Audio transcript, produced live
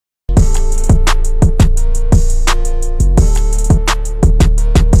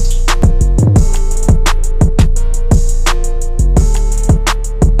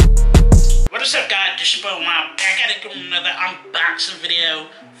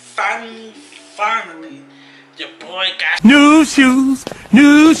finally, your boy got new shoes,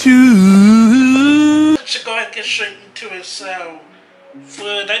 new shoes. should go ahead and get straight into it. So, for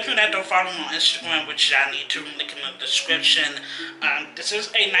those of you that don't follow me on Instagram, which I need to link in the description, this is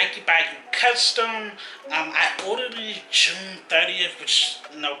a Nike by You custom. I ordered it June 30th, which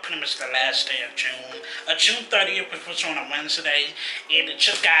pretty much the last day of June. June 30th, which was on a Wednesday, and it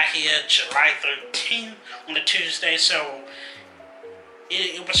just got here July 13th on a Tuesday. So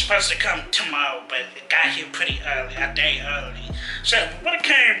it was supposed to come tomorrow, but it got here pretty early, a day early. So when it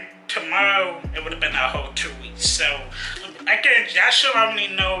came tomorrow, it would have been a whole 2 weeks. So again, y'all should already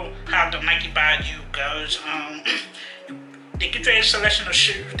know how the Nike by You goes. They give you a selection of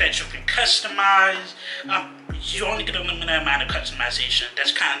shoes that you can customize. You only get a limited amount of customization.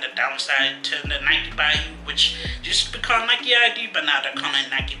 That's kind of the downside to the Nike by You, which used to be called Nike ID, but now they're calling it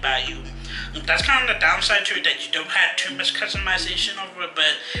Nike by You. That's kind of the downside to it, that you don't have too much customization over it,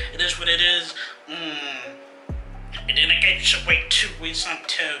 but it is what it is. And then again, you should wait 2 weeks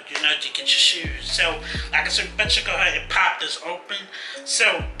until you get your shoes. So, like I said, let's go ahead and pop this open.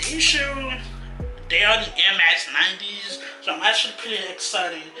 So, these shoes, they are the Air Max 90s. So, I'm actually pretty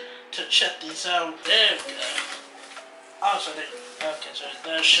excited to check these out. There we go. Also, okay, so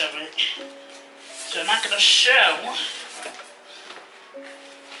they'll show it. So, I'm not going to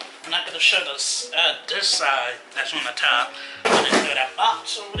show this side that's on the top. I'm going to throw that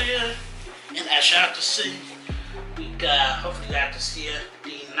box over there. And as y'all can see, we got, hopefully you have to see it,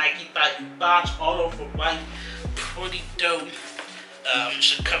 the Nike by You box all over white. Pretty dope.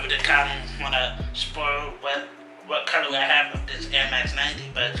 Should cover the color. Want to spoil what color I have of this Air Max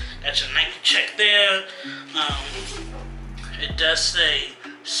 90, but that's a Nike check there. It does say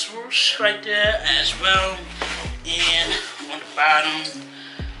swoosh right there as well. And on the bottom,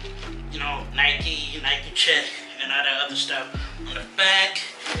 Nike check and all that other stuff. On the back,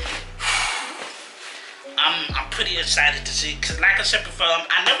 I'm pretty excited to see, because like I said before,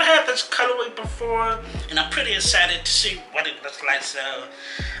 I never had this colorway before, and I'm pretty excited to see what it looks like. So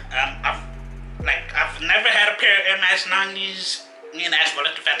I've never had a pair of Air Max 90s, and as well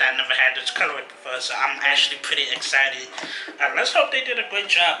as the fact that I never had this colorway before, so I'm actually pretty excited. Let's hope they did a great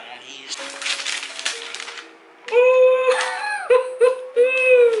job on these. Ooh.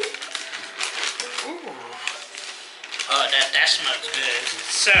 Ooh. Oh, that smells good.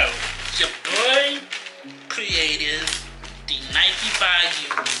 So, your boy created the Nike by You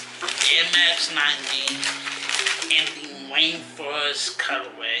Air Max 90 in the Rainforest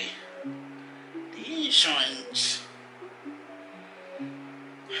colorway. These joints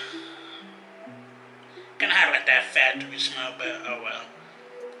gonna have like that factory smell, but oh well.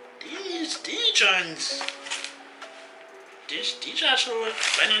 These joints, these actually look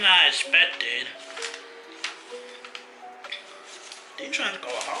better than I expected. These joints go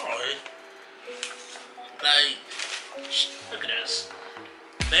hard. Like, look at this.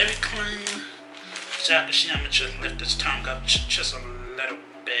 Very clean. So I can see, I'm gonna just lift this tongue up just a little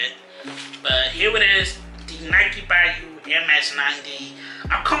bit. But here it is, the Nike by You Air Max 90.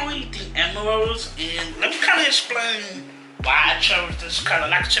 I'm calling it the Emeralds, and let me kind of explain why I chose this color.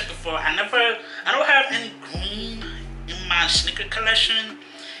 Like I said before, I don't have any green in my sneaker collection,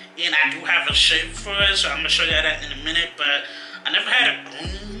 and I do have a shape for it, so I'm gonna show you that in a minute. But I never had a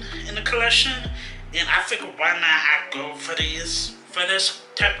green in the collection, and I figured why not I go for this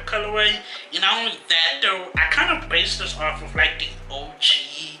type of colorway. And not only that though, I kind of based this off of like the OG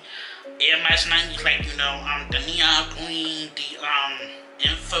Air Max 90s, like the neon green, the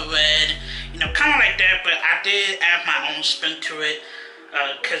infrared, kind of like that. But I did add my own spin to it,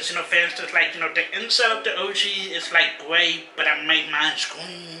 cause for instance, like the inside of the OG is like gray, but I made mine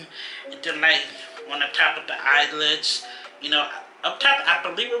green. And then like on the top of the eyelets, up top I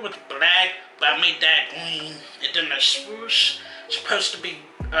believe it was black, but I made that green. And then the swoosh supposed to be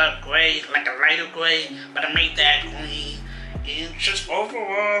gray, like a lighter gray, but I made that green. And just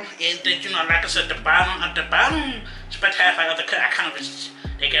overall, and then like I said, the bottom, supposed to have like other color. I kind of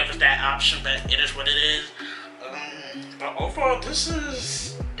they gave us that option, but it is what it is. But overall,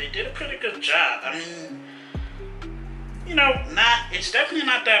 they did a pretty good job. I mean, it's definitely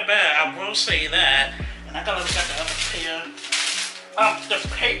not that bad. I will say that. And I gotta look at the other pair. The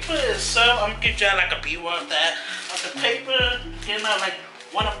paper itself, I'm gonna give y'all like a B-roll of that. The paper, like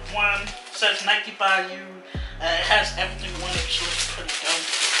one of one, says Nike by You. It has everything on it, so it's pretty dope.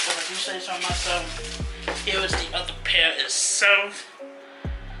 If I do say so myself. Here is the other pair itself.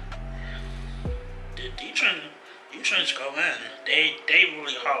 These trends go in. They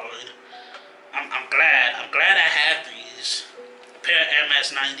really hard. I'm glad I have these. A pair of Air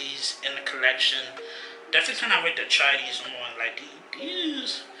Max 90s in the collection. Definitely cannot wait to try these on. Like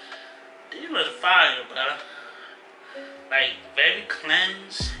these These was fire, bro. Like, very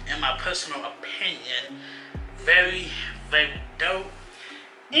cleansed, in my personal opinion. Very, very dope.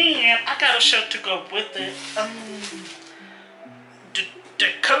 And I got a shirt to go with it. The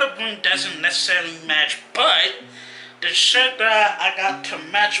color green doesn't necessarily match, but the shirt that I got to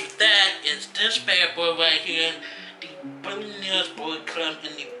match with that is this bad boy right here, the Billionaires Boy Club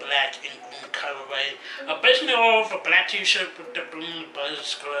in the black and green colorway. Basically all of a black t-shirt with the Billionaires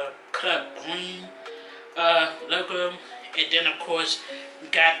Boys Club green logo, and then of course we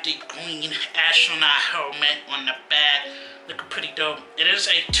got the green astronaut helmet on the back, looking pretty dope. It is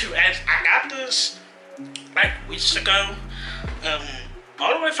a 2X. I got this like weeks ago,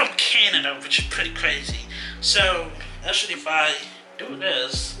 all the way from Canada, which is pretty crazy. So actually, if I do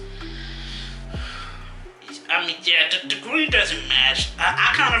this, I mean, yeah, the green doesn't match.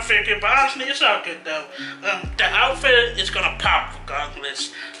 I kind of figured, but honestly, it's all good though. The outfit is gonna pop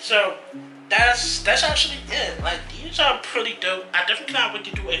regardless. So that's actually it. Like, these are pretty dope. I definitely can't wait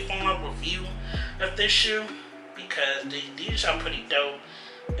to do a full review of this shoe because these are pretty dope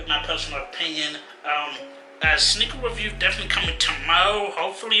in my personal opinion. Sneaker review definitely coming tomorrow,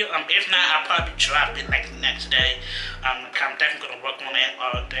 hopefully. If not, I'll probably drop it like the next day. I'm definitely gonna work on it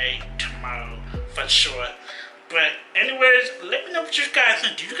all day tomorrow for sure. But anyways, let me know what you guys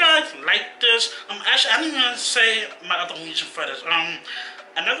think. Do you guys like this? Actually, I didn't even say my other reason for this.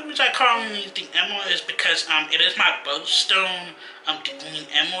 Another reason I call it the emerald is because it is my birthstone. The green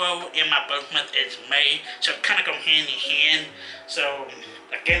emerald, and my birth month is May, so it kind of go hand in hand. So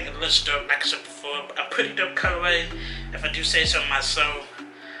again, it looks dope, like I said before, a pretty dope colorway, if I do say so myself.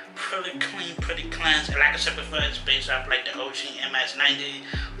 Pretty clean, pretty cleansed, and like I said before, it's based off like the OG MS90,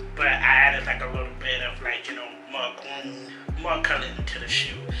 but I added like a little bit of like, you know, more green, more color into the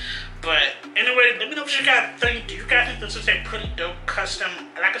shoe. But anyway, let me know what you guys think. Do you guys think this is a pretty dope custom?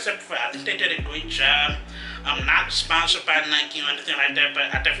 Like I said before, I think they did a great job. I'm not sponsored by Nike or anything like that, but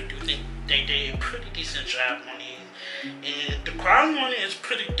I definitely do think they did a pretty decent job on it. And the quality on it is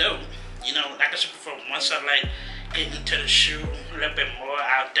pretty dope. You know, like I said before, once I like get into the shoe a little bit more,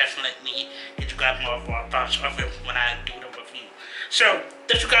 I'll definitely get you guys more of our thoughts of it when I do the review. So,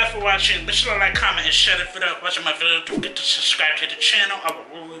 thank you guys for watching. Be sure to like, comment, and share the video. Watching my video, don't forget to subscribe to the channel. I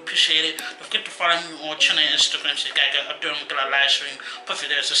would really appreciate it. Don't forget to follow me on Twitter and Instagram so you guys get up there and get a live stream, post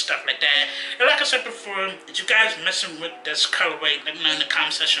videos and stuff like that. And like I said before, if you guys messing with this colorway, let me know in the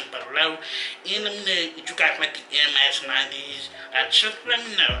comment section below. And let me know if you guys like the MS90s. Just let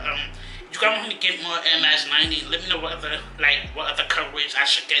me know. You guys want me to get more MS90? Let me know what other colorways I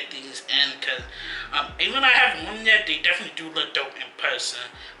should get these in, because even though I haven't one yet, they definitely do look dope in person.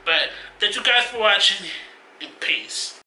 But thank you guys for watching, and peace.